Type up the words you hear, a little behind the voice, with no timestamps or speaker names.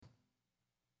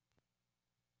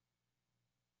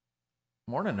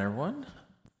Morning, everyone.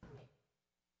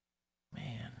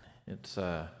 Man, it's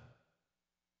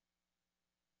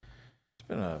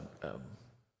been a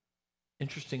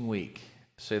interesting week,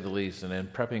 to say the least. And in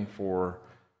prepping for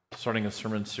starting a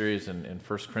sermon series in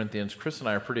 1 Corinthians, Chris and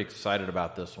I are pretty excited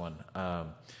about this one.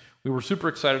 We were super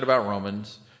excited about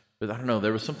Romans, but I don't know,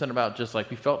 there was something about just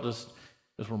like we felt just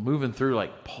as we're moving through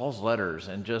like Paul's letters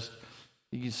and just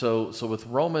so with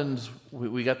Romans,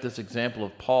 we got this example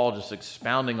of Paul just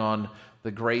expounding on the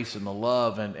grace and the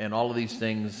love and all of these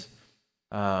things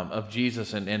of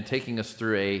Jesus and taking us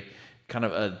through a kind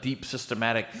of a deep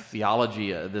systematic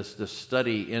theology, this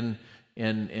study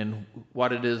in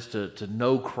what it is to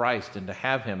know Christ and to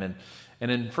have Him.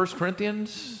 And in 1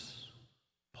 Corinthians,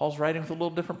 Paul's writing with a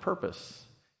little different purpose.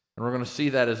 And we're going to see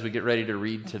that as we get ready to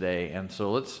read today. And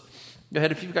so let's go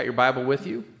ahead, if you've got your Bible with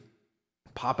you,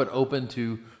 pop it open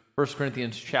to 1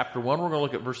 Corinthians chapter 1. We're going to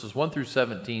look at verses 1 through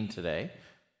 17 today.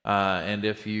 And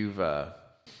if you've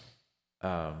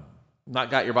not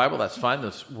got your Bible, that's fine.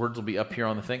 Those words will be up here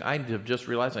on the thing. I have just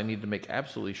realized I need to make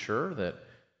absolutely sure that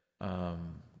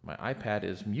my iPad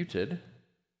is muted.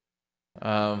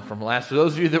 From last, for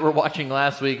those of you that were watching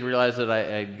last week, realized that I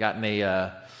had gotten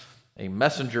a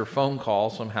messenger phone call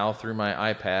somehow through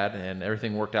my iPad, and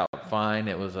everything worked out fine.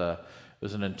 It was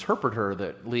an interpreter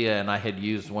that Leah and I had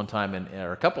used one time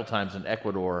or a couple times in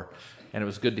Ecuador, and it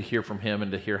was good to hear from him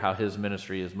and to hear how his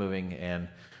ministry is moving, and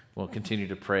we'll continue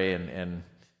to pray and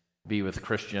be with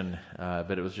Christian,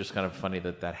 but it was just kind of funny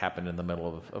that happened in the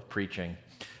middle of preaching.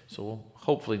 So we'll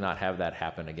hopefully not have that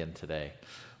happen again today.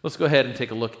 Let's go ahead and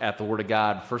take a look at the Word of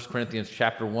God, 1 Corinthians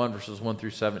chapter 1, verses 1 through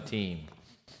 17.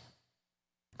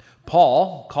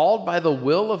 Paul, called by the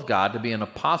will of God to be an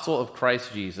apostle of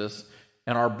Christ Jesus,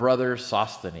 and our brother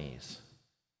Sosthenes,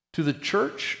 to the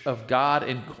church of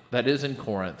God that is in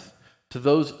Corinth, to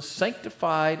those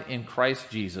sanctified in Christ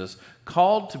Jesus,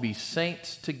 called to be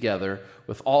saints together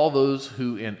with all those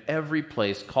who in every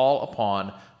place call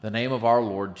upon the name of our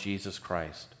Lord Jesus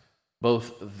Christ,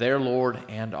 both their Lord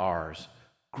and ours.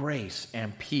 Grace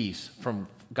and peace from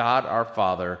God our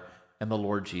Father and the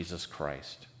Lord Jesus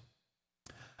Christ.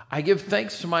 I give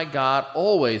thanks to my God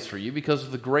always for you because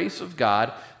of the grace of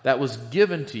God that was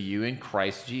given to you in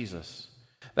Christ Jesus,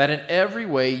 that in every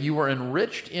way you were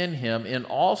enriched in Him in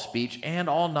all speech and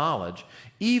all knowledge,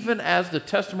 even as the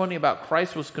testimony about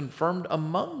Christ was confirmed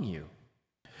among you,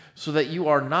 so that you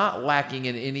are not lacking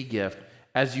in any gift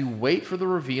as you wait for the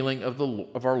revealing of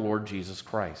our Lord Jesus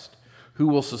Christ, who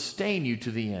will sustain you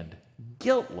to the end,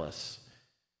 guiltless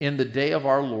in the day of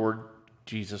our Lord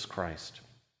Jesus Christ.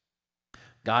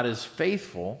 God is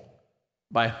faithful,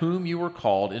 by whom you were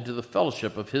called into the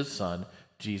fellowship of His Son,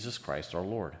 Jesus Christ our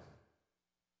Lord.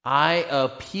 I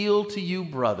appeal to you,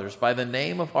 brothers, by the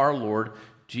name of our Lord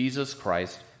Jesus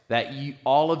Christ, that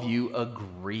all of you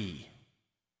agree,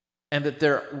 and that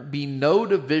there be no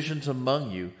divisions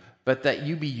among you, but that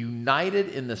you be united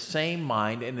in the same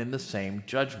mind and in the same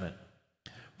judgment.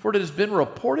 For it has been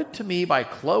reported to me by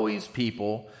Chloe's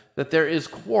people that there is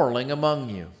quarreling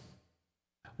among you.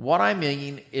 What I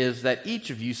mean is that each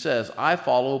of you says, I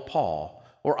follow Paul,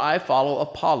 or I follow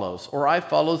Apollos, or I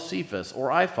follow Cephas,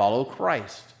 or I follow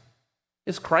Christ.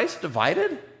 Is Christ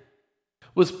divided?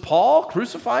 Was Paul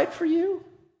crucified for you?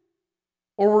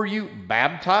 Or were you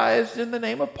baptized in the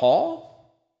name of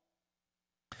Paul?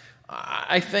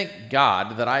 I thank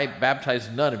God that I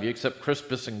baptized none of you except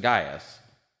Crispus and Gaius,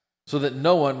 so that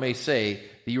no one may say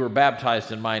that you were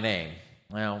baptized in my name.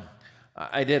 Well,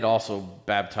 I did also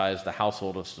baptize the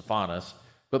household of Stephanas,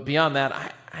 but beyond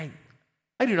that, I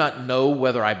do not know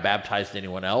whether I baptized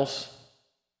anyone else.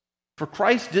 For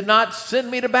Christ did not send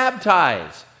me to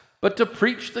baptize, but to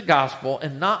preach the gospel,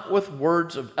 and not with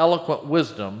words of eloquent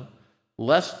wisdom,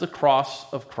 lest the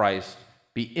cross of Christ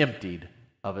be emptied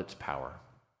of its power.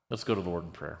 Let's go to the Lord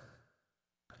in prayer.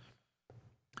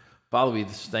 Father, we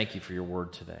just thank you for your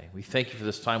word today. We thank you for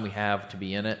this time we have to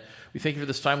be in it. We thank you for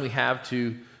this time we have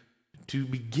to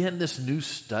begin this new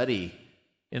study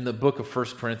in the book of 1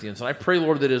 Corinthians. And I pray,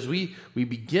 Lord, that as we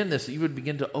begin this, that you would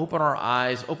begin to open our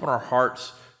eyes, open our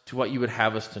hearts to what you would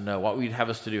have us to know, what you'd have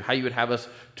us to do, how you would have us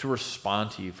to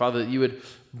respond to you. Father, that you would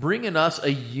bring in us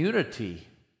a unity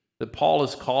that Paul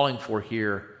is calling for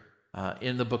here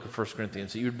in the book of 1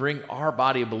 Corinthians. That you would bring our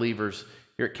body of believers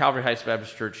here at Calvary Heights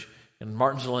Baptist Church in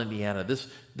Martinsville, Indiana,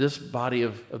 this body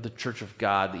of the Church of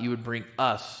God, that you would bring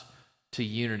us to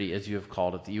unity as you have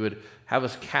called it, that you would have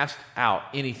us cast out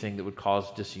anything that would cause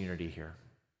disunity here.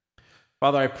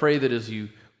 Father, I pray that as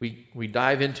we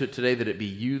dive into it today, that it be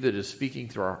you that is speaking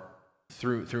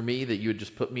through me, that you would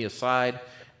just put me aside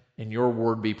and your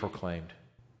word be proclaimed.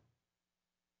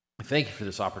 I thank you for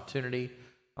this opportunity.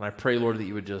 And I pray, Lord, that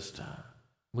you would just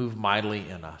move mightily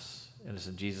in us. And it's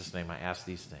in Jesus' name I ask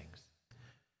these things.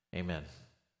 Amen.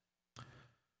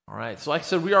 All right, so like I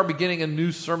said, we are beginning a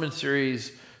new sermon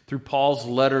series through Paul's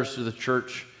letters to the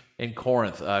church in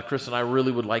Corinth. Chris and I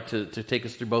really would like to take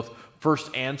us through both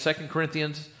 1st and 2nd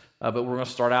Corinthians, but we're going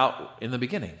to start out in the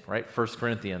beginning, right? 1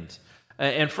 Corinthians.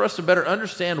 And for us to better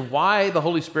understand why the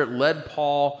Holy Spirit led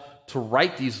Paul to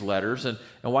write these letters and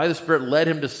why the Spirit led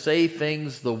him to say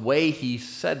things the way he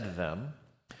said them,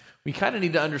 we kind of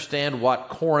need to understand what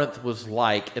Corinth was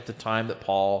like at the time that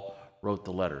Paul wrote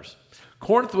the letters.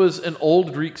 Corinth was an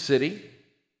old Greek city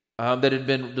that had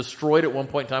been destroyed at one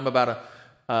point in time about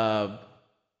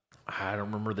I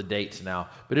don't remember the dates now,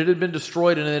 but it had been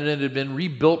destroyed and then it had been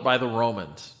rebuilt by the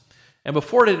Romans. And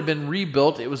before it had been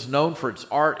rebuilt, it was known for its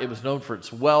art, it was known for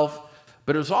its wealth,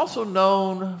 but it was also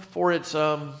known for its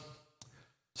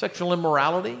sexual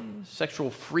immorality, sexual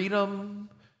freedom,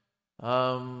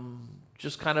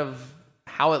 just kind of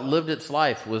how it lived its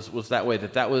life was that way,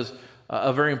 that was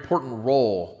a very important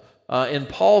role. In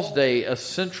Paul's day, a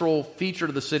central feature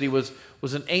of the city was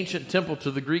an ancient temple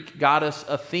to the Greek goddess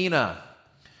Athena.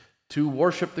 To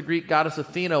worship the Greek goddess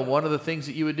Athena, one of the things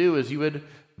that you would do is you would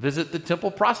visit the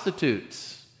temple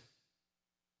prostitutes.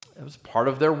 It was part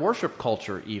of their worship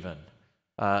culture even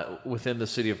within the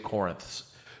city of Corinth.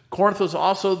 Corinth was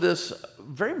also this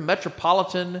very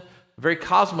metropolitan, very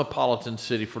cosmopolitan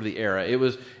city for the era. It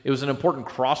was an important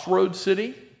crossroads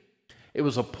city. It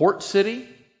was a port city.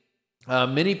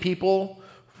 Many people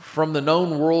from the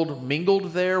known world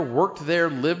mingled there, worked there,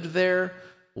 lived there.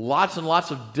 Lots and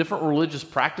lots of different religious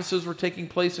practices were taking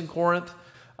place in Corinth.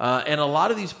 And a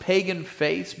lot of these pagan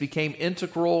faiths became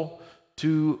integral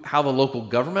to how the local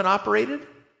government operated,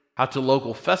 how to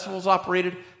local festivals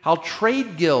operated, how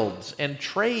trade guilds and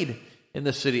trade in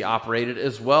the city operated,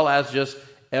 as well as just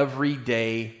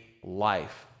everyday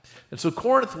life. And so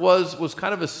Corinth was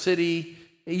kind of a city,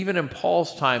 even in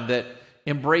Paul's time, that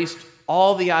embraced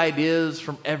all the ideas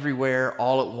from everywhere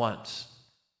all at once.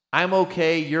 I'm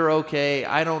okay, you're okay,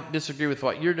 I don't disagree with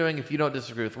what you're doing if you don't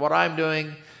disagree with what I'm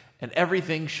doing, and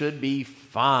everything should be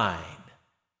fine.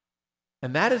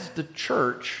 And that is the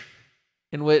church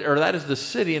in which, or that is the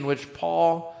city in which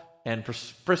Paul and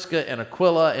Prisca and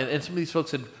Aquila and some of these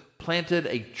folks had planted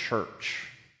a church.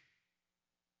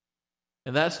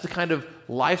 And that's the kind of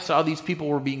lifestyle these people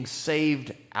were being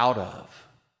saved out of,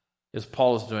 as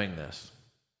Paul is doing this.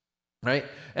 Right?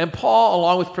 And Paul,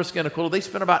 along with Prisca and Aquila, they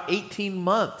spent about 18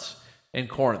 months in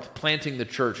Corinth planting the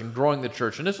church and growing the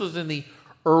church. And this was in the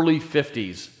early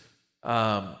 50s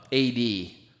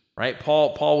AD. Right?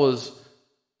 Paul was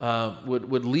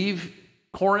would leave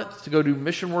Corinth to go do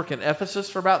mission work in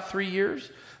Ephesus for about 3 years.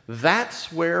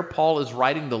 That's where Paul is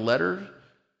writing the letter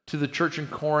to the church in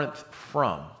Corinth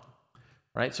from.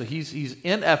 Right? So he's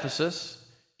in Ephesus.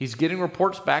 He's getting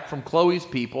reports back from Chloe's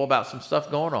people about some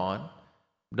stuff going on.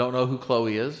 Don't know who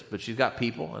Chloe is, but she's got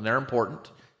people, and they're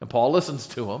important. And Paul listens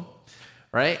to them,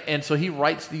 right? And so he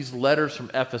writes these letters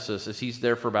from Ephesus as he's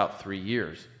there for about 3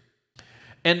 years.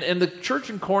 And the church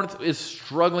in Corinth is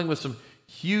struggling with some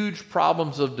huge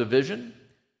problems of division.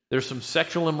 There's some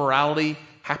sexual immorality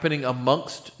happening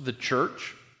amongst the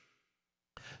church.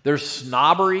 There's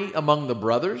snobbery among the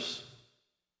brothers,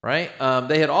 right?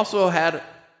 They had also had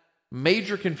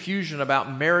major confusion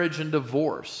about marriage and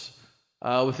divorce.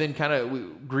 Within kind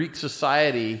of Greek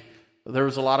society, there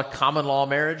was a lot of common law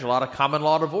marriage, a lot of common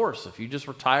law divorce. If you just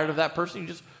were tired of that person,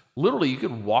 you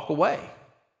could walk away.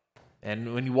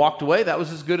 And when you walked away, that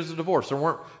was as good as a divorce. There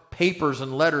weren't papers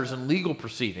and letters and legal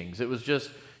proceedings. It was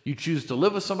just, you choose to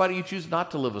live with somebody, you choose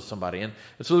not to live with somebody. And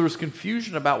so there was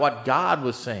confusion about what God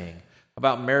was saying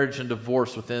about marriage and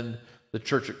divorce within the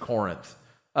church at Corinth.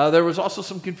 There was also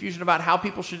some confusion about how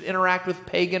people should interact with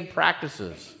pagan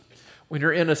practices. When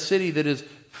you're in a city that is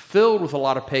filled with a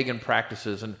lot of pagan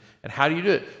practices, and how do you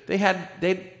do it?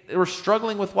 They were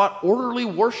struggling with what orderly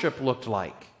worship looked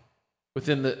like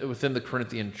within the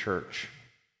Corinthian church.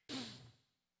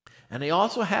 And they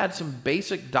also had some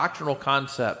basic doctrinal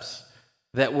concepts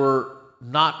that were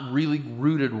not really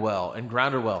rooted well and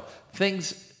grounded well.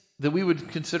 Things that we would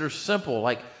consider simple,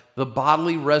 like the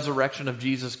bodily resurrection of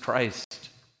Jesus Christ.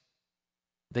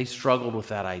 They struggled with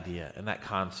that idea and that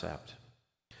concept.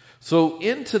 So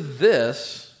into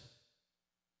this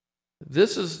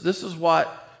is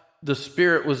what the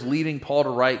Spirit was leading Paul to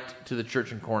write to the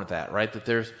church in Corinth at, right?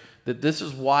 That this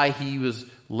is why he was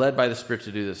led by the Spirit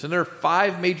to do this. And there are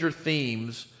 5 major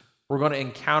themes we're going to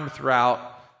encounter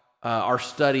throughout our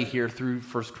study here through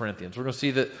 1 Corinthians. We're going to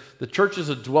see that the church is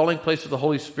a dwelling place of the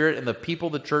Holy Spirit, and the people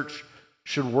of the church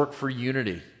should work for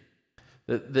unity.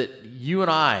 That you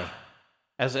and I,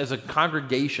 as a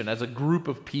congregation, as a group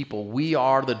of people, we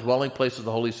are the dwelling place of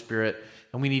the Holy Spirit,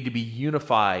 and we need to be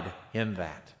unified in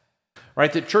that.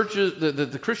 Right? The churches,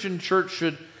 the Christian church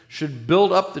should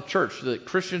build up the church. The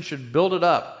Christians should build it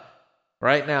up.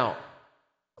 Right now,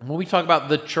 when we talk about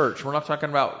the church, we're not talking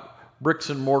about bricks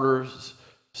and mortars,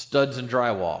 studs and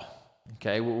drywall.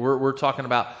 Okay, we're talking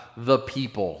about the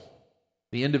people,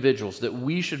 the individuals, that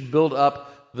we should build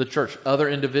up the church, other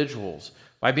individuals,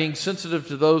 by being sensitive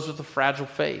to those with a fragile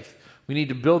faith. We need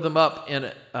to build them up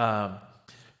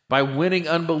by winning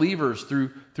unbelievers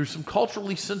through some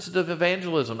culturally sensitive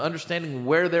evangelism, understanding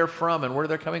where they're from and where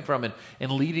they're coming from,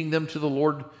 and leading them to the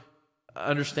Lord,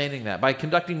 understanding that. By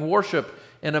conducting worship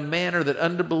in a manner that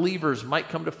unbelievers might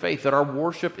come to faith, that our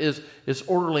worship is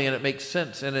orderly and it makes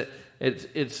sense and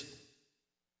it's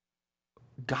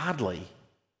godly,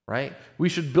 right? We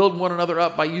should build one another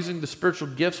up by using the spiritual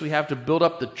gifts we have to build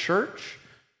up the church,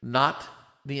 not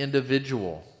the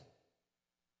individual.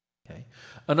 Okay.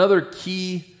 Another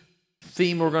key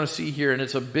theme we're going to see here, and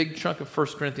it's a big chunk of 1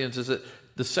 Corinthians, is that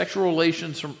the sexual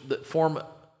relations that form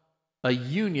a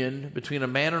union between a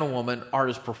man and a woman are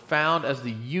as profound as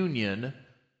the union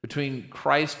between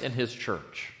Christ and his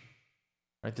church.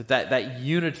 Right? That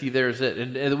unity there is it.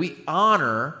 And we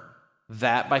honor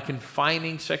that by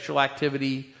confining sexual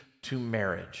activity to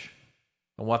marriage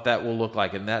and what that will look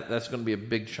like. And that's going to be a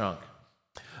big chunk.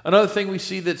 Another thing we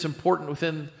see that's important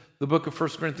within the book of 1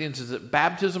 Corinthians is that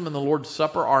baptism and the Lord's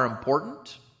Supper are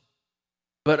important,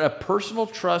 but a personal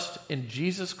trust in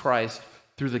Jesus Christ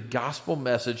through the gospel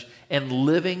message and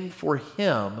living for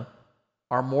him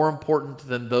are more important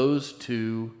than those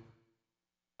two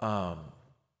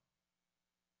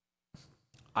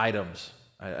items.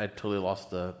 I totally lost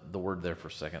the word there for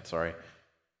a second, sorry.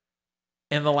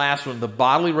 And the last one, the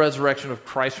bodily resurrection of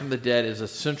Christ from the dead is a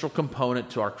central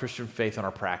component to our Christian faith and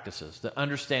our practices. The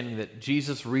understanding that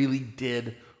Jesus really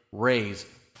did raise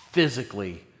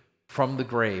physically from the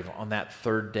grave on that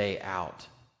third day out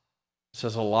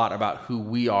says a lot about who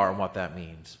we are and what that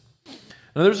means.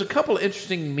 Now, there's a couple of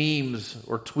interesting memes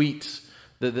or tweets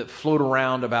that float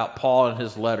around about Paul and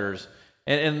his letters.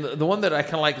 And the one that I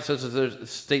kind of like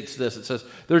states this. It says,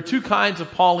 there are two kinds of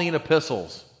Pauline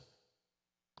epistles.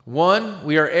 One,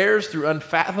 we are heirs through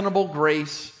unfathomable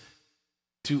grace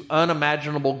to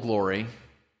unimaginable glory.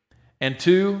 And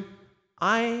two,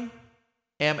 I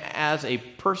am as a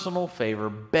personal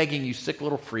favor begging you sick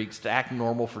little freaks to act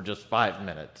normal for just 5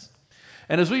 minutes.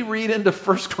 And as we read into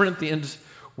 1 Corinthians,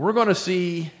 we're going to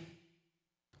see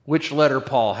which letter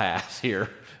Paul has here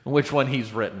and which one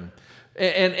he's written.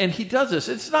 And he does this.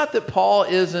 It's not that Paul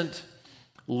isn't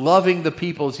loving the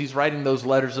people as he's writing those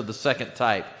letters of the second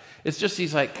type. It's just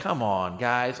he's like, come on,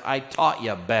 guys, I taught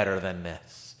you better than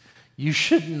this. You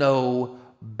should know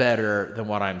better than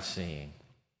what I'm seeing.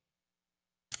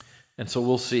 And so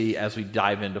we'll see as we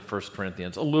dive into 1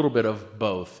 Corinthians, a little bit of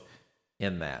both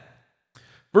in that.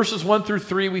 Verses 1 through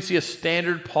 3, we see a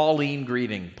standard Pauline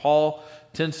greeting. Paul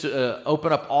tends to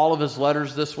open up all of his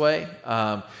letters this way.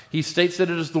 He states that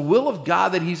it is the will of God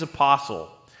that he's apostle.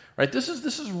 Right? This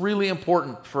is really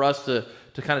important for us to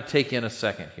kind of take in a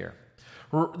second here.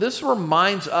 This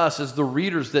reminds us as the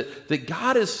readers that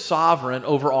God is sovereign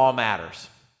over all matters.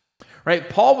 Right?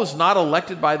 Paul was not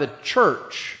elected by the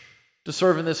church to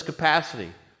serve in this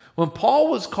capacity. When Paul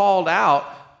was called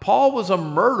out, Paul was a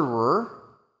murderer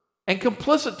and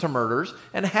complicit to murders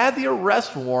and had the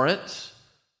arrest warrants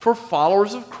for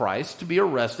followers of Christ to be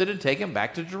arrested and taken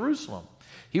back to Jerusalem.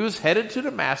 He was headed to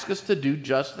Damascus to do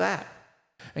just that.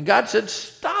 And God said,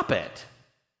 stop it.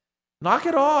 Knock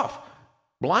it off.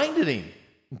 Blinded him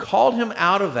and called him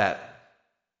out of that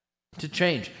to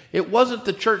change. It wasn't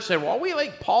the church saying, well, we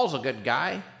think Paul's a good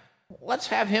guy. Let's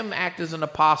have him act as an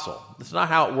apostle. That's not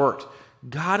how it worked.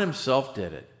 God himself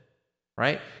did it,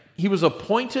 right? He was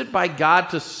appointed by God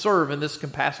to serve in this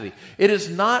capacity. It is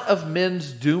not of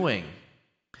men's doing.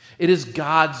 It is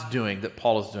God's doing that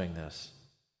Paul is doing this,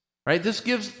 right? This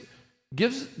gives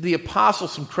the apostle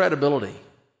some credibility.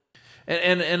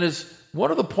 And is one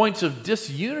of the points of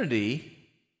disunity,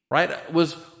 right,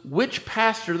 was which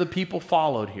pastor the people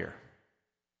followed here.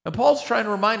 And Paul's trying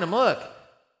to remind them, look,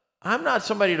 I'm not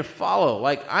somebody to follow.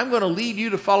 Like, I'm going to lead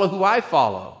you to follow who I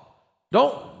follow.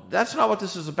 That's not what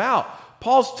this is about.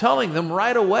 Paul's telling them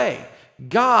right away,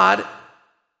 God's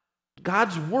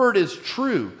word is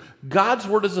true. God's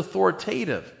word is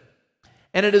authoritative.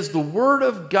 And it is the word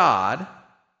of God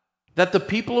that the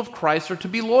people of Christ are to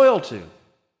be loyal to.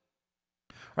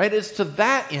 Right? It's to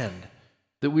that end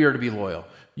that we are to be loyal.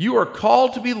 You are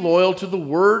called to be loyal to the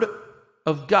word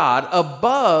of God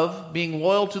above being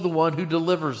loyal to the one who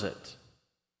delivers it.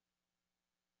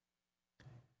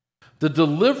 The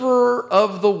deliverer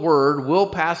of the word will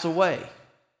pass away,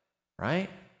 right?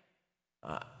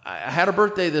 I had a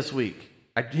birthday this week.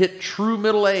 I hit true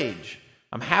middle age.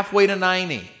 I'm halfway to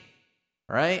 90,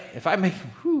 right? If I make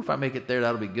it there,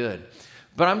 that'll be good.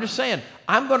 But I'm just saying,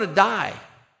 I'm going to die.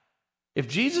 If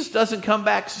Jesus doesn't come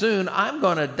back soon, I'm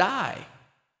going to die.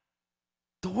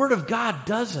 The Word of God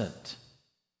doesn't.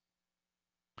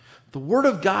 The Word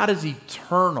of God is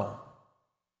eternal.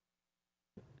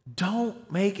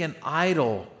 Don't make an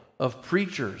idol of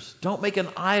preachers. Don't make an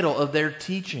idol of their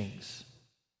teachings.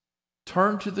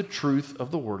 Turn to the truth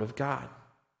of the Word of God.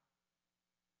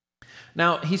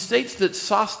 Now, he states that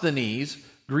Sosthenes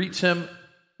greets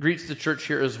the church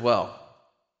here as well,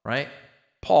 right?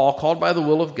 Paul, called by the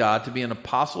will of God to be an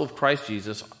apostle of Christ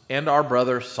Jesus, and our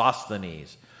brother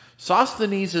Sosthenes.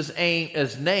 Sosthenes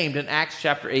is named in Acts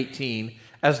chapter 18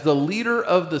 as the leader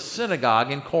of the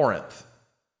synagogue in Corinth.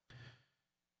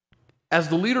 As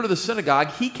the leader of the synagogue,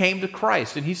 he came to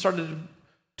Christ, and he started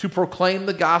to proclaim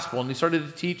the gospel, and he started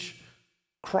to teach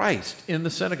Christ in the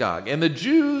synagogue. And the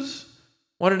Jews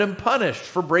wanted him punished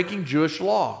for breaking Jewish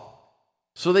law.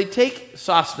 So they take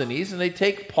Sosthenes, and they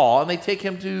take Paul, and they take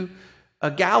him to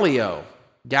Gallio.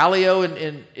 Gallio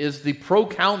is the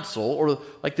proconsul, or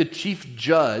like the chief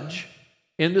judge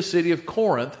in the city of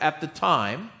Corinth at the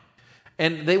time.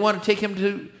 And they want to take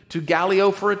him to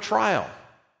Gallio for a trial.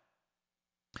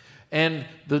 And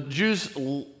the Jews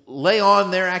lay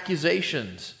on their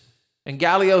accusations. And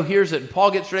Gallio hears it, and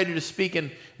Paul gets ready to speak,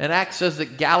 and Acts says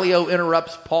that Gallio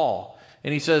interrupts Paul.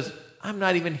 And he says, I'm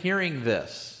not even hearing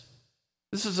this.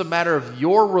 This is a matter of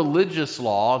your religious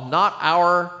law, not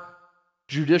our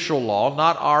judicial law,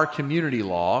 not our community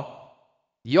law.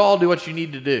 You all do what you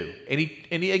need to do. And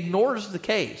he ignores the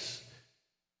case.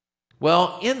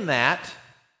 Well, in that,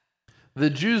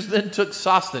 the Jews then took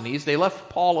Sosthenes. They left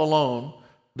Paul alone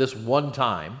this one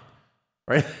time.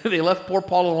 Right? They left poor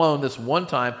Paul alone this one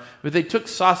time, but they took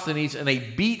Sosthenes and they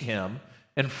beat him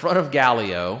in front of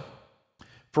Gallio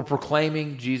for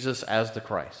proclaiming Jesus as the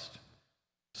Christ.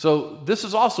 So this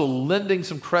is also lending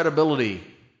some credibility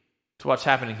to what's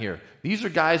happening here. These are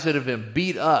guys that have been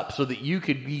beat up so that you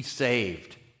could be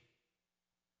saved.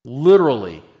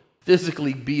 Literally,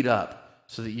 physically beat up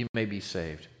so that you may be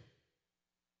saved.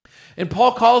 And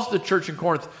Paul calls the church in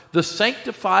Corinth the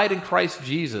sanctified in Christ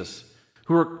Jesus,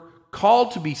 who are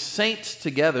called to be saints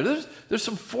together. There's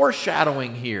some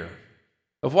foreshadowing here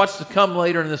of what's to come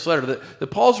later in this letter.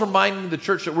 That Paul's reminding the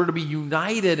church that we're to be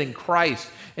united in Christ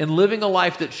and living a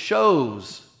life that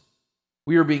shows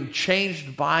we are being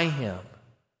changed by Him,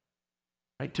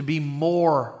 right? To be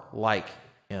more like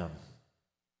Him.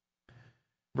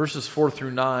 Verses 4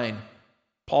 through 9,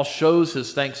 Paul shows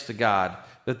his thanks to God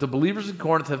that the believers in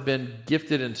Corinth have been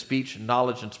gifted in speech,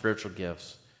 knowledge, and spiritual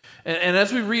gifts. And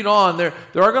as we read on, there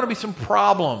are going to be some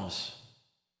problems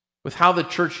with how the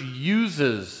church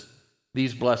uses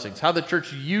these blessings, how the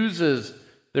church uses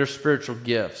their spiritual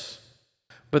gifts.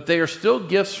 But they are still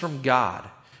gifts from God.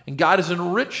 And God has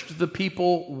enriched the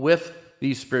people with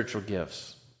these spiritual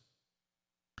gifts.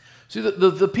 See,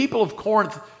 the people of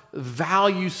Corinth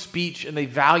value speech and they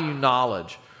value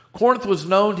knowledge. Corinth was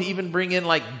known to even bring in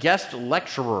like guest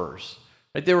lecturers.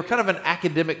 Right? They were kind of an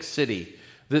academic city.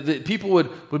 The people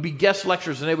would be guest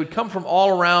lecturers, and they would come from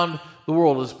all around the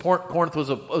world. As Corinth was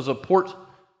a port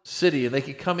city, and they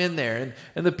could come in there.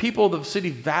 And the people of the city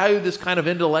valued this kind of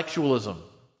intellectualism.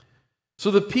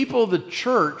 So the people of the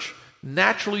church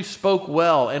naturally spoke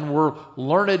well and were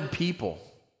learned people.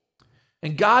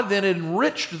 And God then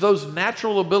enriched those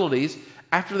natural abilities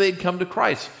after they'd come to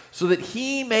Christ, so that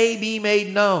He may be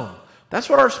made known. That's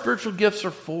what our spiritual gifts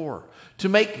are for. To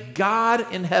make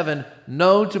God in heaven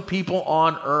known to people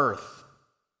on earth.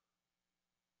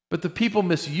 But the people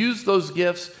misuse those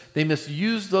gifts. They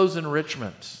misuse those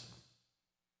enrichments.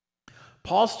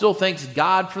 Paul still thanks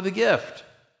God for the gift.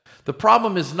 The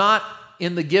problem is not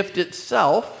in the gift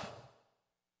itself,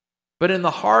 but in the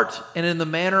heart and in the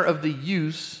manner of the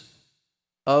use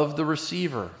of the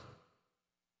receiver.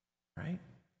 Right?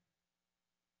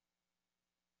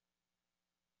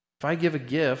 If I give a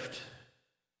gift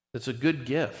that's a good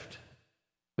gift,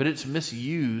 but it's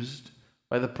misused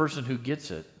by the person who gets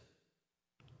it,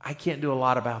 I can't do a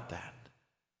lot about that.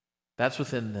 That's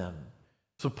within them.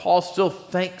 So Paul still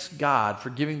thanks God for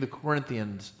giving the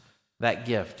Corinthians that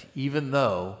gift, even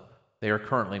though they are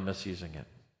currently misusing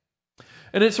it.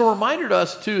 And it's a reminder to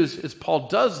us, too, as Paul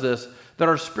does this, that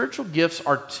our spiritual gifts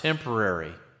are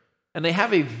temporary, and they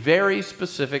have a very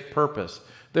specific purpose.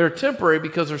 They're temporary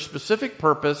because their specific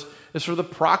purpose is for the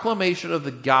proclamation of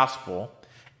the gospel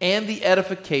and the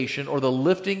edification or the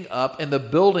lifting up and the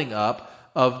building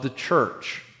up of the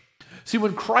church. See,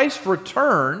 when Christ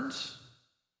returns,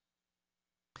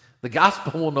 the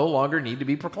gospel will no longer need to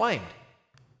be proclaimed.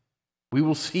 We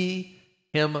will see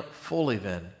him fully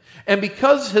then. And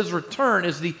because his return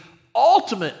is the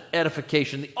ultimate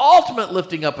edification, the ultimate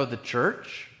lifting up of the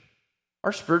church,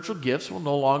 our spiritual gifts will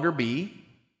no longer be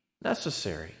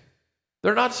necessary.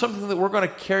 They're not something that we're going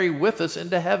to carry with us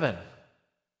into heaven.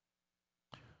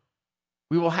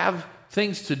 We will have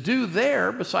things to do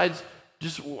there besides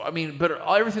but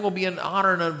everything will be in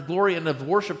honor and of glory and of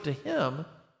worship to him.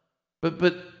 But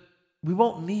we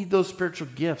won't need those spiritual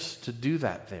gifts to do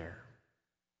that there.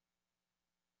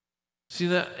 See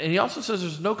that? And he also says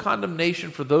there's no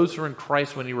condemnation for those who are in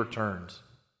Christ when he returns.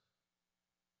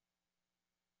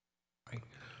 Right?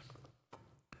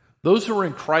 Those who are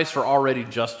in Christ are already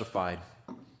justified.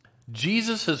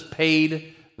 Jesus has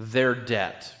paid their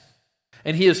debt,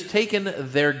 and he has taken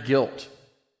their guilt.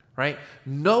 Right?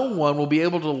 No one will be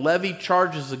able to levy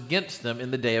charges against them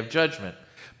in the day of judgment.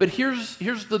 But here's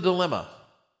the dilemma.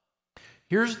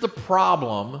 Here's the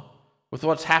problem with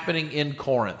what's happening in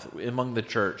Corinth among the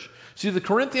church. See, the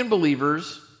Corinthian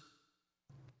believers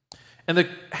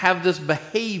have this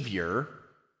behavior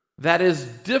that is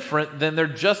different than their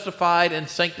justified and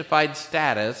sanctified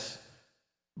status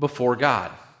before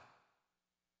God.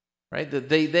 Right? That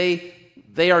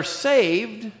they are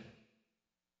saved,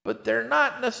 but they're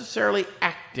not necessarily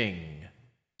acting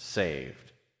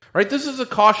saved. Right? This is a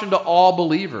caution to all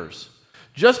believers.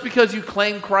 Just because you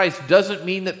claim Christ doesn't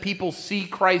mean that people see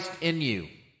Christ in you.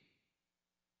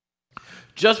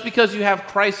 Just because you have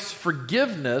Christ's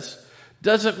forgiveness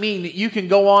doesn't mean that you can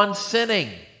go on sinning.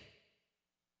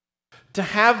 To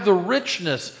have the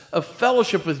richness of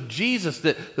fellowship with Jesus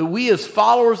that we as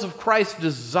followers of Christ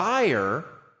desire,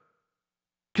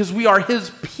 because we are his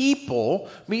people,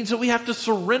 means that we have to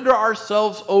surrender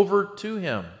ourselves over to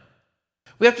him.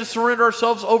 We have to surrender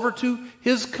ourselves over to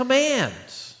his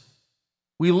commands.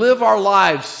 We live our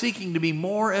lives seeking to be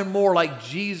more and more like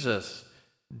Jesus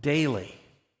daily.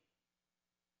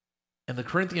 And the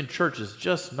Corinthian church is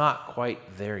just not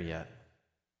quite there yet.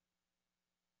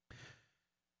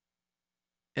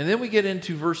 And then we get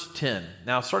into verse 10.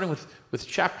 Now, starting with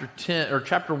chapter 10 or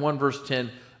chapter 1, verse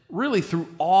 10, really through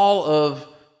all of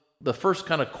the first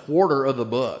kind of quarter of the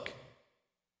book,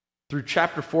 through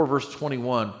chapter 4, verse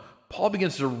 21, Paul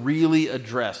begins to really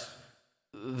address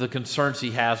the concerns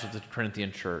he has with the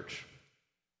Corinthian church.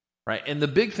 Right? And the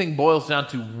big thing boils down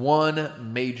to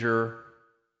one major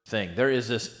thing. There is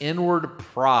this inward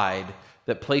pride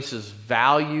that places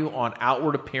value on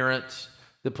outward appearance,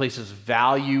 that places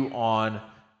value on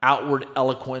outward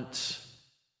eloquence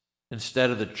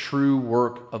instead of the true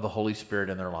work of the Holy Spirit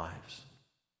in their lives.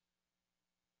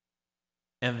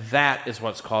 And that is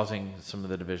what's causing some of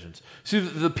the divisions. See,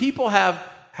 the people have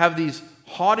these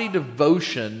haughty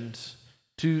devotions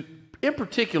to, in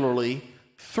particularly,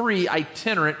 3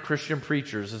 itinerant Christian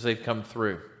preachers as they've come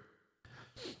through.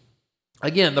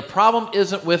 Again, the problem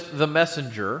isn't with the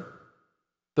messenger.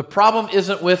 The problem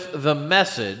isn't with the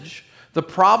message. The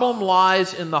problem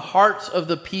lies in the hearts of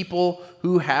the people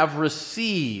who have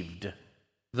received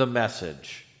the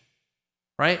message.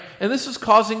 Right? And this is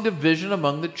causing division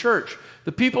among the church.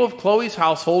 The people of Chloe's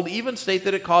household even state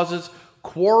that it causes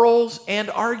quarrels and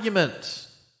arguments.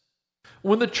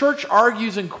 When the church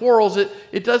argues and quarrels,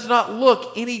 it does not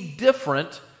look any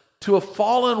different to a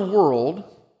fallen world,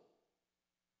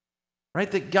 right,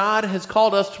 that God has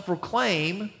called us to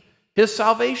proclaim his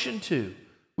salvation to.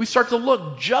 We start to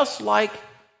look just like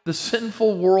the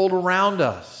sinful world around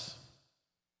us.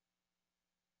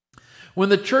 When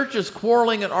the church is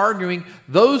quarreling and arguing,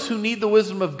 those who need the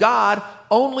wisdom of God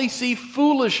only see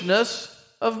foolishness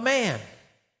of man.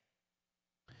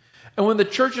 And when the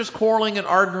church is quarreling and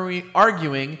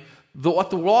arguing, what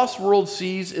the lost world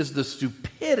sees is the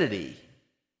stupidity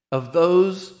of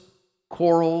those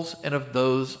quarrels and of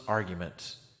those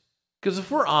arguments. Because if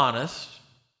we're honest,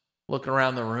 looking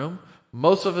around the room,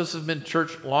 most of us have been in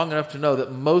church long enough to know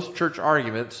that most church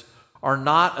arguments are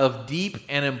not of deep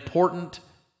and important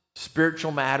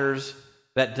spiritual matters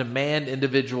that demand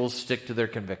individuals stick to their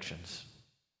convictions.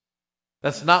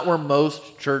 That's not where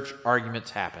most church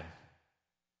arguments happen.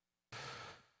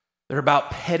 They're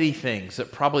about petty things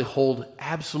that probably hold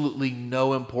absolutely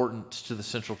no importance to the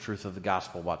central truth of the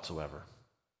gospel whatsoever.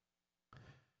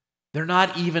 They're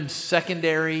not even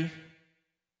secondary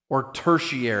or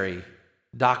tertiary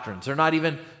doctrines. They're not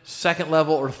even second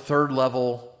level or third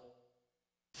level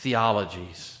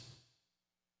theologies.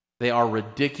 They are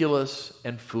ridiculous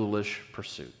and foolish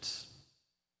pursuits.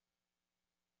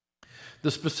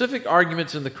 The specific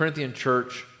arguments in the Corinthian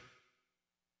church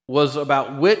was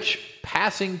about which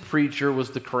passing preacher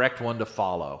was the correct one to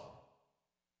follow.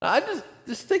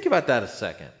 Just think about that a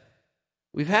second.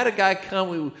 We've had a guy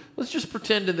come, let's just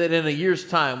pretend that in a year's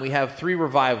time we have 3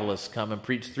 revivalists come and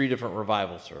preach 3 different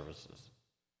revival services.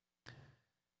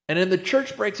 And then the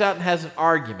church breaks out and has an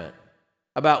argument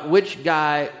about which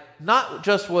guy not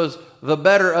just was the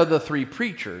better of the 3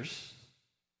 preachers,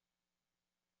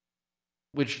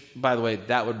 which, by the way,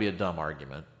 that would be a dumb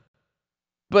argument,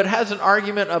 but has an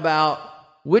argument about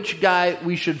which guy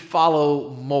we should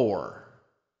follow more.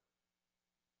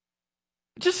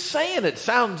 Just saying it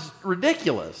sounds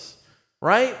ridiculous,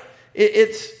 right?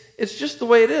 It's just the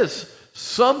way it is.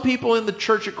 Some people in the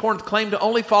church at Corinth claim to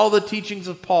only follow the teachings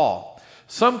of Paul.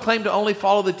 Some claim to only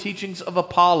follow the teachings of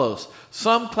Apollos.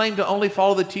 Some claim to only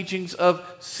follow the teachings of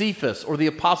Cephas or the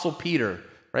Apostle Peter,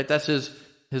 right? That's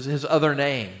his other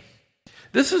name.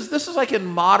 This is like in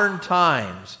modern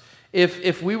times.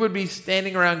 If we would be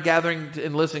standing around gathering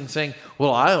and listening, saying,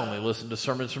 well, I only listen to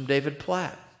sermons from David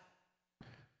Platt.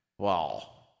 Well,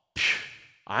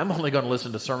 I'm only going to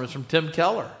listen to sermons from Tim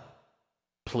Keller.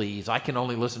 Please, I can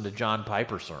only listen to John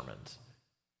Piper sermons.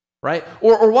 Right?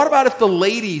 Or what about if the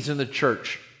ladies in the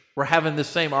church were having this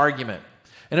same argument?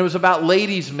 And it was about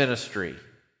ladies' ministry.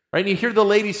 Right? And you hear the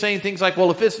ladies saying things like, well,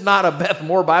 if it's not a Beth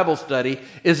Moore Bible study,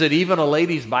 is it even a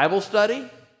ladies' Bible study?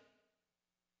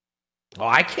 Oh,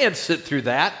 I can't sit through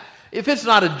that. If it's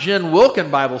not a Jen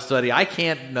Wilkin Bible study, I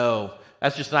can't know.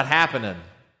 That's just not happening.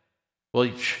 Well,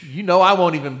 you know I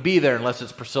won't even be there unless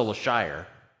it's Priscilla Shirer,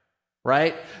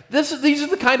 right? These are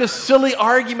the kind of silly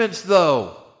arguments,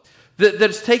 though,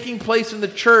 that's taking place in the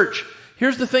church.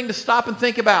 Here's the thing to stop and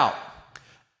think about.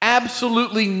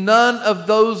 Absolutely none of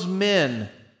those men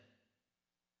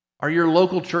are your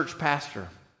local church pastor.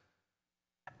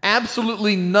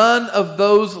 Absolutely none of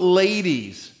those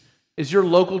ladies is your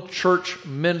local church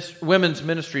women's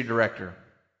ministry director.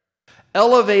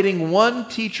 Elevating one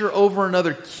teacher over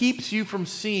another keeps you from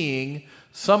seeing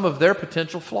some of their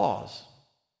potential flaws.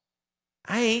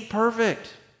 I ain't perfect.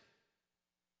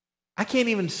 I can't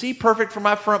even see perfect from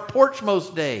my front porch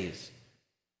most days.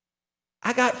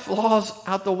 I got flaws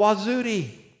out the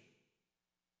wazootie.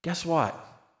 Guess what?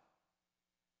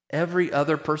 Every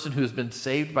other person who has been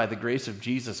saved by the grace of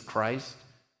Jesus Christ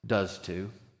does too.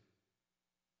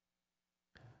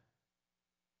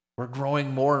 We're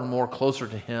growing more and more closer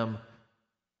to Him.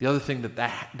 The other thing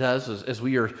that does is as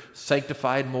we are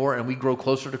sanctified more and we grow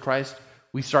closer to Christ,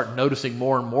 we start noticing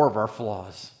more and more of our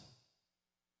flaws.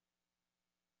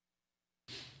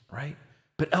 Right?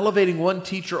 But elevating one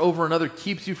teacher over another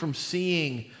keeps you from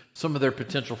seeing some of their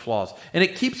potential flaws. And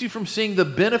it keeps you from seeing the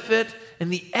benefit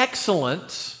and the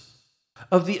excellence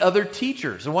of the other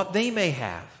teachers and what they may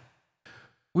have.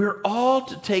 We're all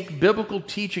to take biblical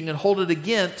teaching and hold it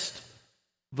against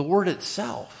the Word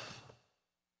itself.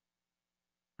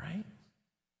 Right?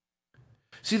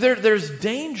 See, there's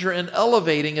danger in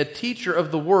elevating a teacher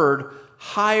of the Word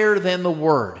higher than the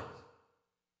Word.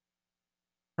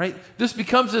 Right? This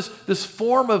becomes this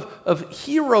form of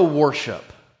hero worship.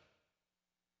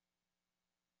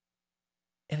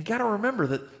 And you got to remember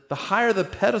that the higher the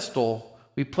pedestal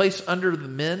we place under the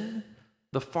men,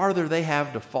 the farther they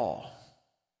have to fall.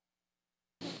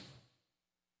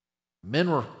 Men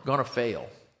were going to fail.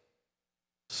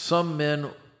 Some men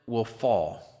will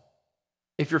fall.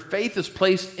 If your faith is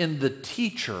placed in the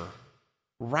teacher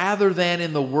rather than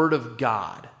in the Word of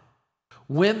God,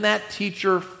 when that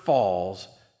teacher falls,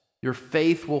 your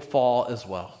faith will fall as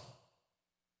well.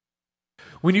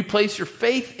 When you place your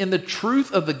faith in the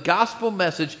truth of the gospel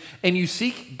message and you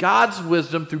seek God's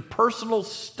wisdom through personal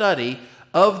study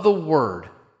of the Word,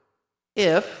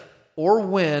 if or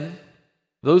when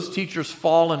those teachers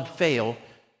fall and fail,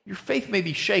 your faith may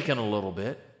be shaken a little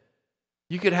bit.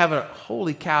 You could have a,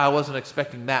 holy cow, I wasn't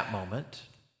expecting that moment.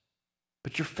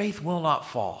 But your faith will not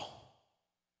fall.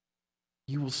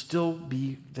 You will still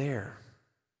be there.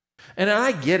 And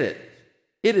I get it.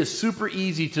 It is super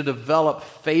easy to develop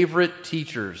favorite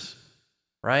teachers,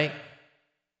 right?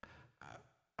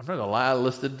 I'm not going to lie, I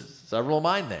listed several of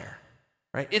mine there,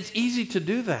 right? It's easy to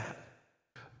do that.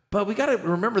 But we got to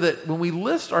remember that when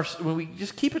we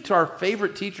just keep it to our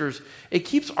favorite teachers, it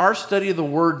keeps our study of the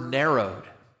Word narrowed.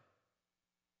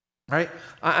 Right?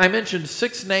 I mentioned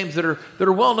 6 names that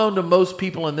are well known to most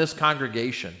people in this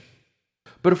congregation.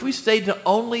 But if we stayed to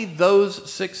only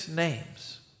those 6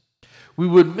 names, we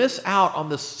would miss out on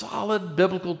the solid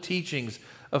biblical teachings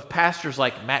of pastors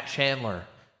like Matt Chandler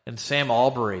and Sam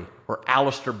Albury or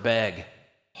Alistair Begg.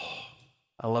 Oh,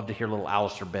 I love to hear little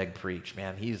Alistair Begg preach.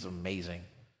 Man, he's amazing.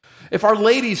 If our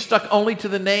ladies stuck only to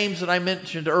the names that I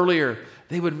mentioned earlier,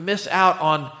 they would miss out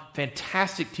on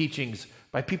fantastic teachings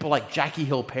by people like Jackie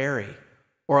Hill Perry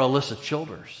or Alyssa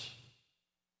Childers.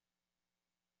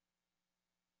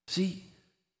 See,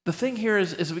 the thing here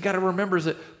is we got to remember is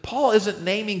that Paul isn't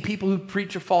naming people who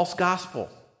preach a false gospel.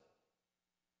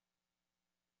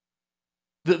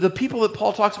 The people that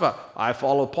Paul talks about, I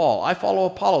follow Paul, I follow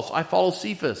Apollos, I follow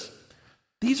Cephas.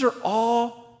 These are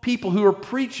all people who are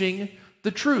preaching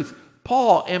the truth.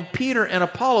 Paul and Peter and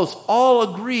Apollos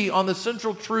all agree on the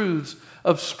central truths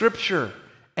of Scripture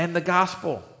and the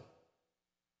gospel.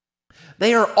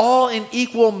 They are all in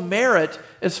equal merit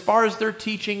as far as their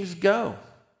teachings go.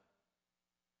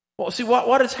 Well, see,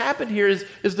 what has happened here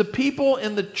is the people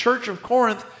in the church of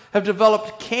Corinth have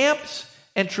developed camps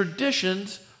and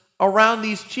traditions around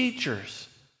these teachers.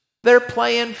 They're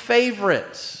playing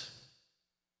favorites.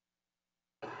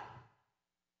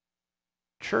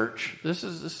 Church, this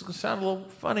is going to sound a little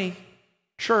funny.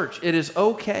 Church, it is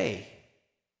okay,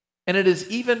 and it is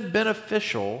even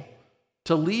beneficial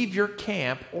to leave your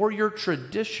camp or your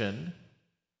tradition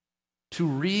to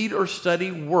read or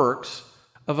study works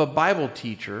of a Bible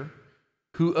teacher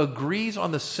who agrees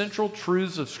on the central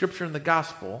truths of Scripture and the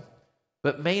gospel,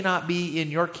 but may not be in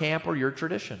your camp or your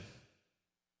tradition.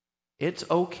 It's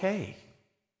okay.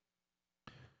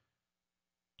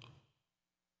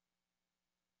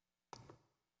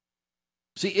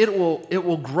 See, it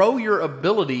will grow your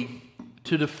ability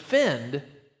to defend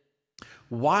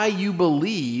what you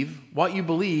believe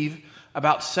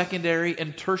about secondary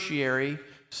and tertiary,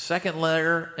 second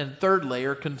layer and third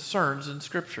layer concerns in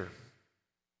Scripture.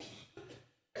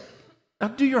 Now,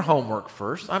 do your homework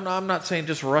first. I'm not saying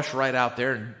just rush right out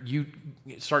there and you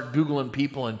start Googling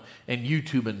people and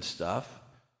YouTubing stuff.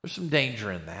 There's some danger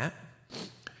in that.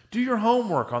 Do your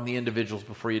homework on the individuals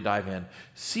before you dive in.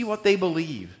 See what they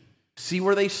believe. See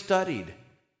where they studied.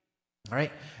 All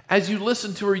right? As you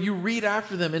listen to or you read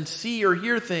after them and see or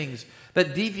hear things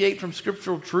that deviate from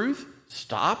scriptural truth,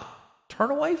 stop,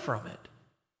 turn away from it.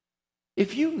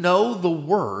 If you know the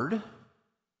Word,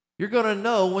 you're going to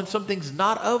know when something's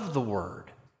not of the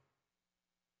Word.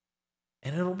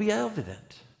 And it'll be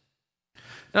evident.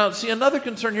 Now, see, another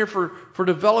concern here for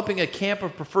developing a camp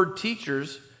of preferred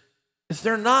teachers is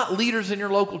they're not leaders in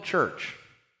your local church.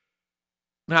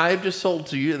 Now, I've just told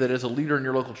to you that as a leader in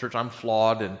your local church, I'm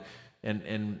flawed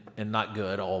and not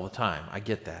good all the time. I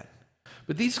get that.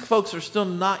 But these folks are still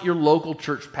not your local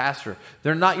church pastor.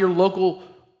 They're not your local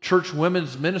church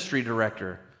women's ministry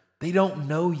director. They don't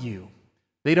know you.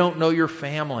 They don't know your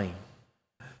family.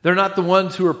 They're not the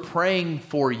ones who are praying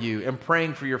for you and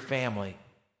praying for your family.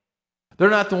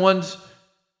 They're not the ones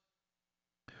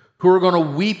who are going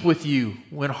to weep with you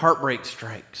when heartbreak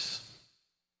strikes.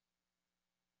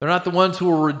 They're not the ones who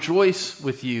will rejoice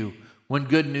with you when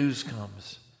good news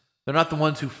comes. They're not the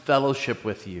ones who fellowship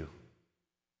with you,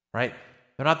 right?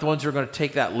 They're not the ones who are going to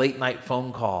take that late night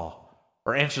phone call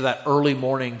or answer that early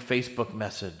morning Facebook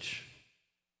message.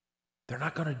 They're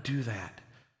not going to do that.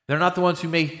 They're not the ones who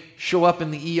may show up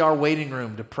in the ER waiting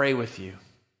room to pray with you.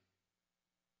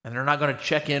 And they're not going to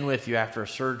check in with you after a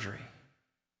surgery.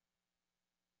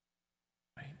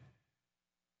 Right?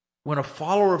 When a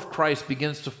follower of Christ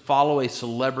begins to follow a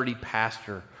celebrity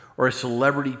pastor or a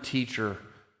celebrity teacher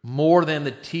more than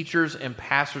the teachers and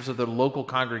pastors of their local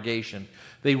congregation,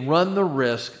 they run the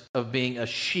risk of being a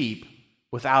sheep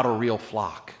without a real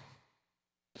flock.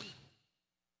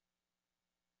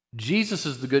 Jesus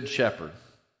is the good shepherd,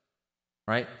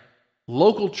 right?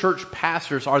 Local church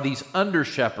pastors are these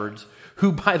under-shepherds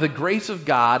who, by the grace of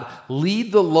God,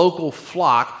 lead the local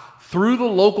flock through the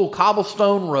local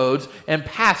cobblestone roads and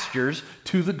pastures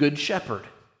to the good shepherd.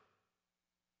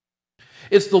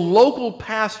 It's the local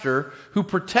pastor who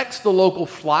protects the local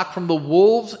flock from the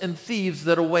wolves and thieves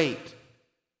that await,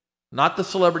 not the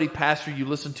celebrity pastor you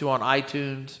listen to on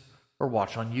iTunes or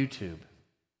watch on YouTube.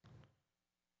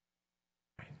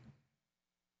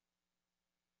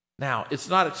 Now, it's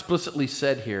not explicitly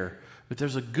said here, but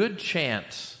there's a good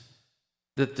chance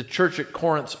that the church at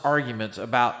Corinth's arguments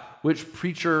about which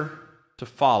preacher to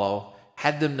follow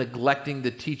had them neglecting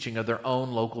the teaching of their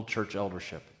own local church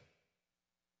eldership.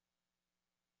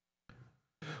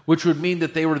 Which would mean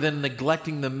that they were then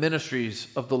neglecting the ministries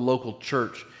of the local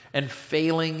church and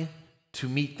failing to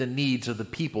meet the needs of the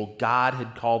people God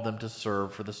had called them to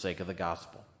serve for the sake of the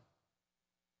gospel.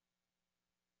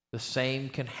 The same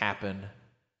can happen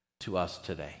to us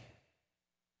today.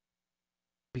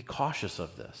 Be cautious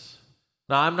of this.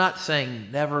 Now, I'm not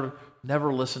saying never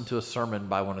listen to a sermon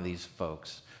by one of these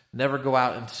folks. Never go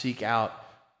out and seek out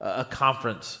a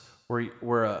conference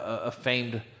where a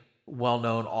famed,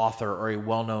 well-known author or a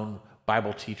well-known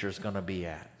Bible teacher is going to be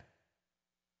at.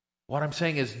 What I'm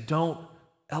saying is don't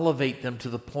elevate them to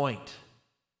the point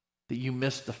that you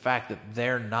miss the fact that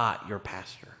they're not your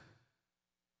pastor.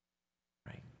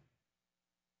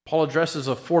 Paul addresses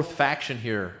a fourth faction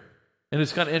here. And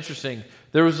it's kind of interesting.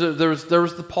 There was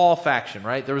the Paul faction,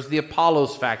 right? There was the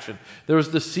Apollos faction. There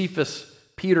was the Cephas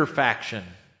Peter faction.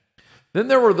 Then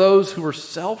there were those who were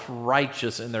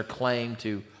self-righteous in their claim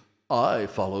to, I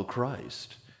follow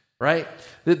Christ, right?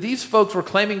 That these folks were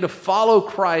claiming to follow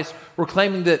Christ, were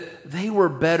claiming that they were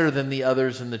better than the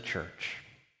others in the church.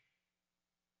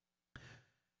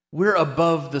 We're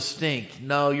above the stink.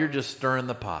 No, you're just stirring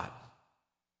the pot.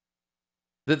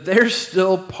 That they're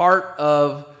still part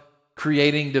of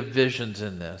creating divisions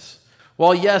in this.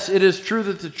 While yes, it is true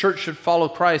that the church should follow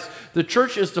Christ, the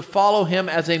church is to follow him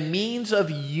as a means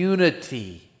of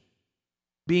unity,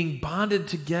 being bonded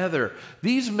together.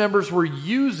 These members were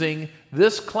using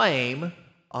this claim,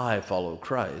 I follow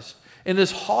Christ, in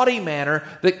this haughty manner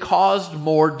that caused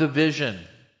more division.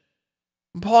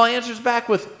 And Paul answers back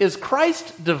with, is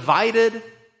Christ divided?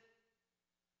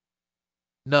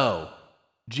 No,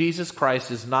 Jesus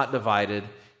Christ is not divided,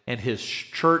 and his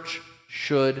church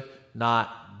should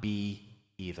not be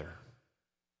either.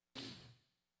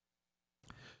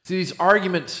 See, these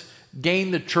arguments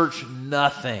gain the church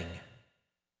nothing,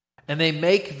 and they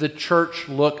make the church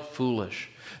look foolish.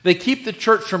 They keep the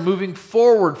church from moving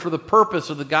forward for the purpose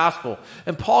of the gospel.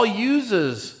 And Paul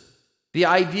uses the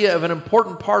idea of an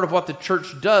important part of what the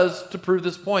church does to prove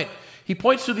this point. He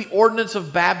points to the ordinance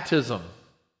of baptism,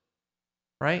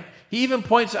 right? He even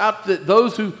points out that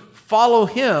those who follow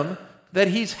him, that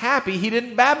he's happy he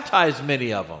didn't baptize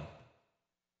many of them.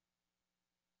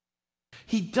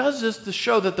 He does this to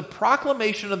show that the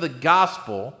proclamation of the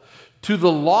gospel to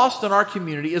the lost in our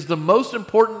community is the most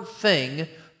important thing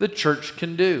the church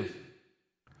can do.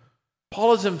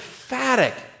 Paul is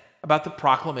emphatic about the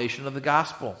proclamation of the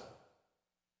gospel.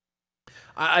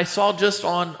 I saw just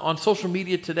on social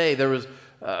media today, there was,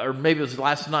 or maybe it was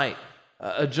last night,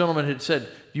 a gentleman had said,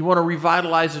 you want to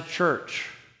revitalize a church?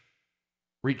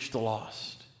 Reach the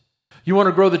lost. You want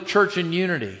to grow the church in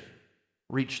unity?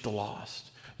 Reach the lost.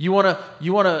 You want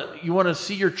to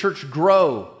see your church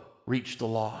grow? Reach the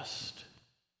lost.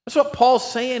 That's what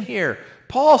Paul's saying here.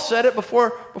 Paul said it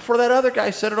before that other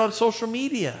guy said it on social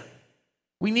media.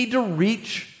 We need to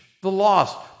reach the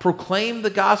lost, proclaim the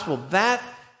gospel. That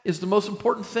is the most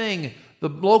important thing the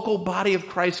local body of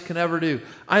Christ can ever do.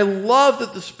 I love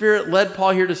that the Spirit led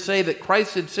Paul here to say that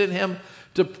Christ had sent him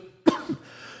to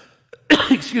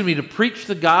to preach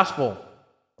the gospel,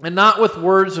 and not with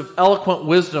words of eloquent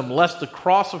wisdom, lest the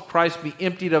cross of Christ be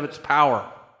emptied of its power.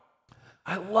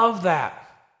 I love that.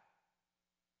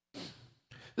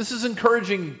 This is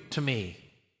encouraging to me.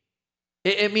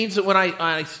 It means that when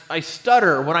I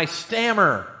stutter, when I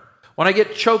stammer, when I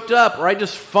get choked up, or I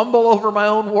just fumble over my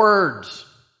own words,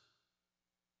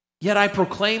 yet I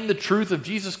proclaim the truth of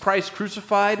Jesus Christ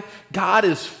crucified, God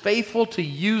is faithful to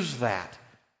use that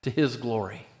to his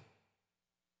glory.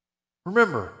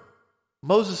 Remember,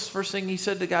 Moses' first thing he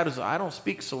said to God is, I don't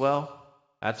speak so well.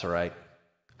 That's all right.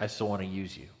 I still want to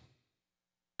use you.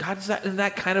 God's in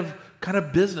that kind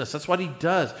of business. That's what he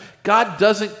does. God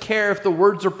doesn't care if the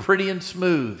words are pretty and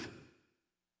smooth.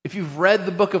 If you've read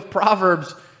the book of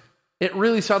Proverbs, it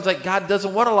really sounds like God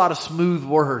doesn't want a lot of smooth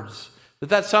words.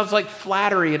 That sounds like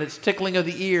flattery and it's tickling of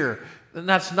the ear. And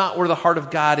that's not where the heart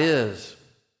of God is.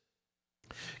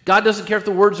 God doesn't care if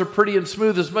the words are pretty and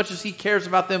smooth as much as he cares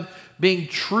about them being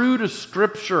true to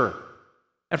Scripture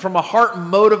and from a heart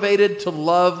motivated to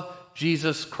love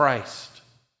Jesus Christ.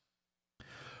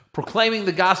 Proclaiming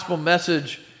the gospel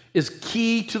message is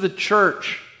key to the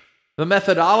church. The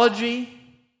methodology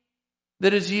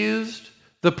that is used,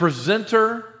 the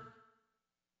presenter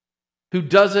who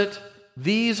does it,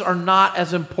 these are not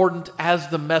as important as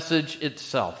the message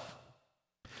itself.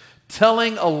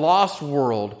 Telling a lost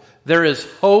world there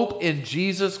is hope in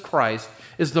Jesus Christ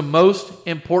is the most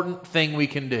important thing we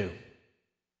can do.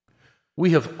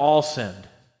 We have all sinned.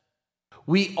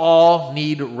 We all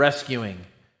need rescuing.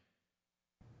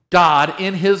 God,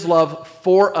 in his love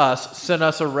for us, sent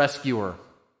us a rescuer.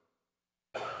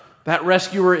 That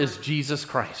rescuer is Jesus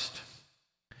Christ,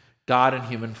 God in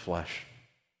human flesh.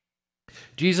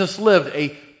 Jesus lived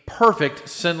a perfect,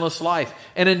 sinless life.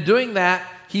 And in doing that,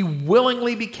 he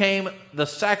willingly became the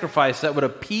sacrifice that would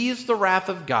appease the wrath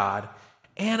of God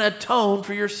and atone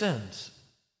for your sins.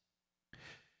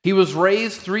 He was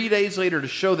raised 3 days later to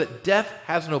show that death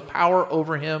has no power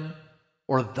over him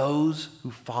or those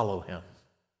who follow him.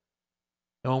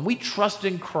 And when we trust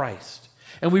in Christ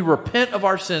and we repent of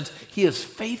our sins, he is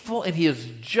faithful and he is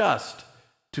just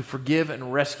to forgive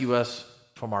and rescue us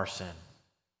from our sin.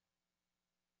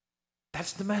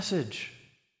 That's the message.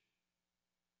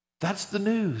 That's the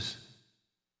news.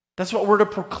 That's what we're to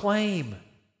proclaim.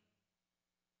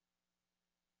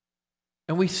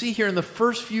 And we see here in the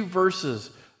first few verses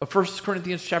of 1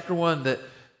 Corinthians chapter 1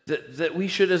 that we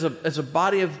should, as a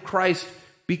body of Christ,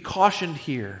 be cautioned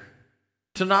here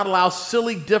to not allow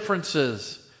silly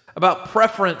differences about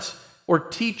preference or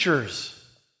teachers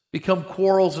become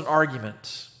quarrels and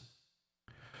arguments.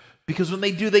 Because when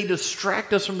they do, they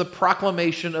distract us from the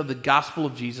proclamation of the gospel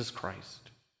of Jesus Christ.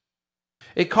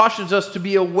 It cautions us to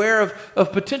be aware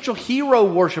of potential hero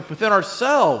worship within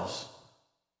ourselves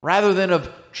rather than of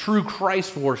true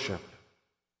Christ worship.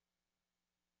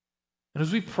 And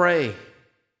as we pray,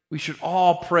 we should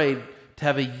all pray to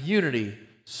have a unity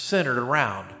centered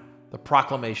around the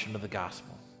proclamation of the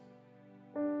gospel.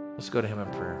 Let's go to him in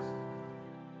prayer.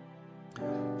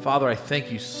 Father, I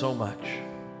thank you so much.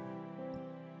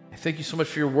 I thank you so much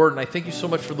for your word, and I thank you so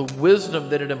much for the wisdom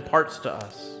that it imparts to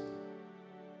us.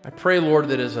 I pray, Lord,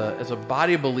 that as a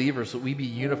body of believers, that we be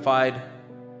unified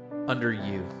under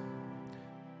you.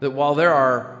 That while there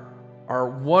are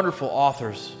wonderful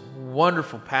authors,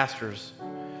 wonderful pastors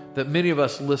that many of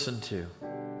us listen to,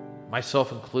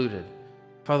 myself included,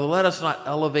 Father, let us not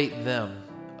elevate them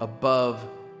above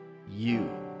you.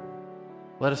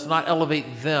 Let us not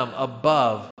elevate them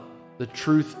above the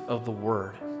truth of the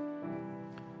word.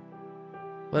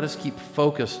 Let us keep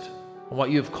focused on what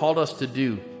you have called us to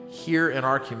do here in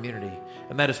our community,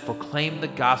 and that is proclaim the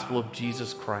gospel of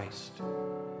Jesus Christ.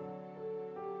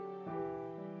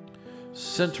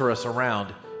 Center us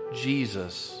around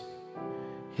Jesus,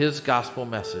 his gospel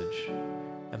message,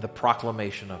 and the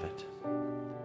proclamation of it.